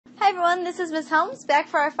everyone, this is Ms. Helms back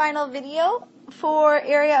for our final video for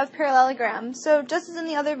area of parallelogram. So just as in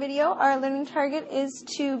the other video, our learning target is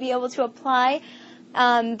to be able to apply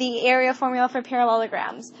the area formula for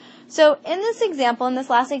parallelograms. So in this example, in this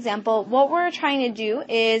last example, what we're trying to do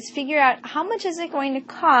is figure out how much is it going to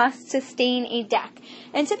cost to stain a deck.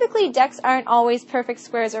 And typically decks aren't always perfect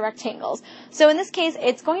squares or rectangles. So in this case,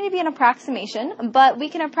 it's going to be an approximation, but we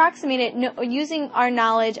can approximate it using our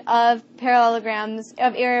knowledge of parallelograms,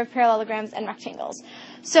 of area of parallelograms and rectangles.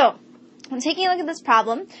 So I'm taking a look at this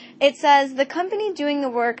problem. It says the company doing the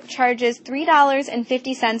work charges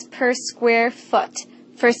 $3.50 per square foot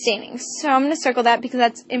for staining. So I'm going to circle that because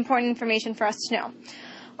that's important information for us to know.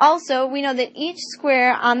 Also, we know that each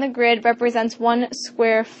square on the grid represents 1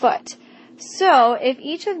 square foot. So if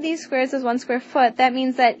each of these squares is 1 square foot, that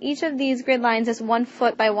means that each of these grid lines is 1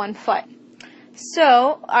 foot by 1 foot.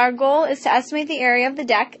 So our goal is to estimate the area of the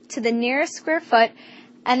deck to the nearest square foot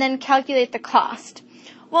and then calculate the cost.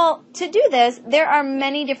 Well, to do this, there are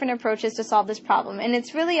many different approaches to solve this problem, and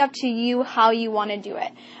it's really up to you how you want to do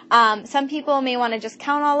it. Some people may want to just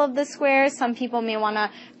count all of the squares. Some people may want to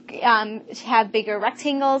have bigger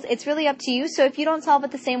rectangles. It's really up to you. So if you don't solve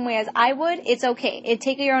it the same way as I would, it's okay.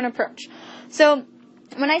 Take your own approach. So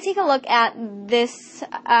when I take a look at this,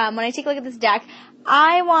 deck,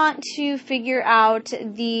 I want to figure out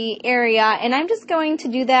the area, and I'm just going to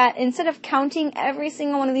do that instead of counting every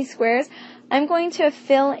single one of these squares. I'm going to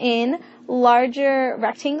fill in larger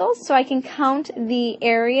rectangles so I can count the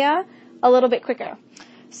area a little bit quicker.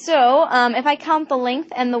 So if I count the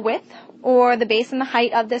length and the width, or the base and the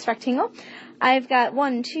height of this rectangle, I've got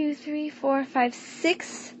 1, 2, 3, 4, 5,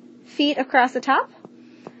 6 feet across the top,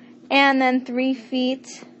 and then 3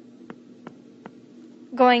 feet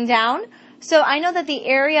going down. So I know that the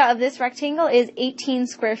area of this rectangle is 18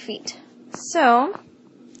 square feet. So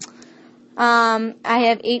I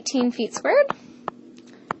have 18 feet squared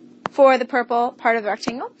for the purple part of the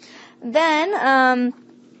rectangle. Then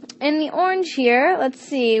in the orange here, let's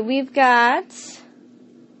see, we've got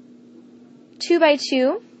 2 by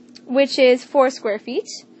 2, which is 4 square feet.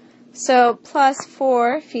 So plus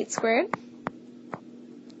 4 feet squared.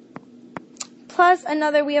 Plus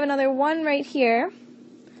another, we have another 1 right here.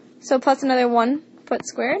 So plus another 1 foot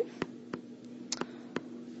squared.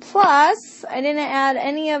 Plus, I didn't add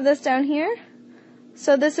any of this down here.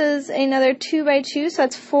 So this is another 2 by 2, so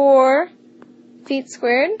that's 4 feet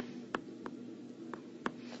squared.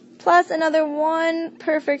 Plus another 1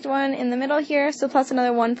 perfect one in the middle here, so plus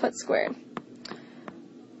another 1 foot squared.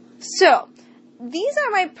 So these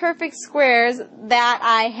are my perfect squares that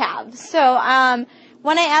I have. So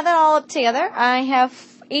when I add that all up together, I have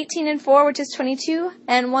 18 and 4, which is 22,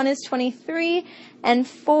 and 1 is 23, and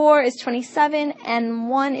 4 is 27, and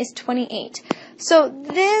 1 is 28. So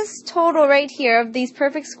this total right here of these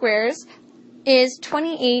perfect squares is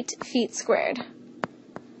 28 feet squared.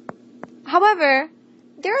 However,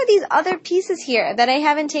 there are these other pieces here that I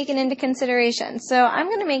haven't taken into consideration, so I'm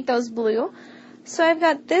going to make those blue. So I've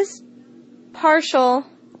got this partial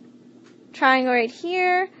triangle right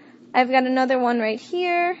here. I've got another one right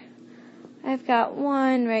here. I've got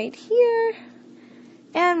one right here,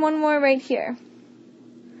 and one more right here.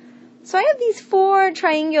 So I have these 4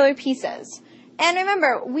 triangular pieces. And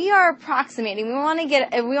remember, we are approximating. We want to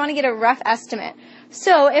get a rough estimate.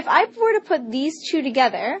 So if I were to put these 2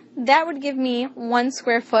 together, that would give me 1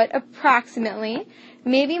 square foot approximately,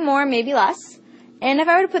 maybe more, maybe less. And if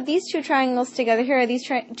I were to put these 2 triangles together, here are these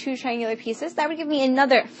 2 triangular pieces, that would give me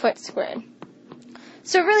another foot squared.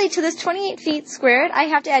 So really, to this 28 feet squared, I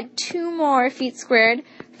have to add 2 more feet squared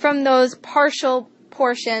from those partial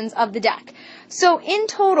portions of the deck. So in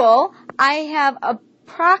total, I have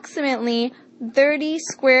approximately 30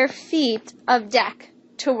 square feet of deck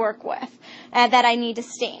to work with that I need to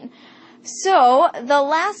stain. So the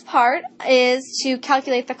last part is to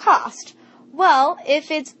calculate the cost. Well, if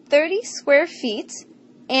it's 30 square feet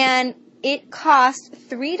and it costs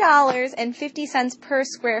 $3.50 per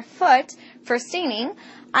square foot for staining,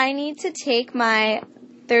 I need to take my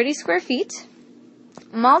 30 square feet,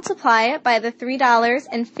 multiply it by the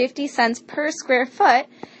 $3.50 per square foot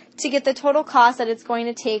to get the total cost that it's going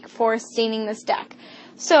to take for staining this deck.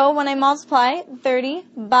 So when I multiply 30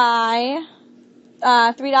 by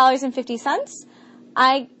 $3.50,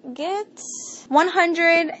 I get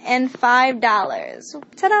 $105.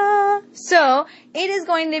 Ta-da! So it is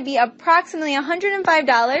going to be approximately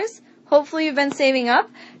 $105. Hopefully you've been saving up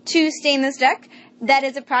to stain this deck. That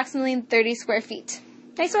is approximately 30 square feet.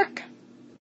 Nice work.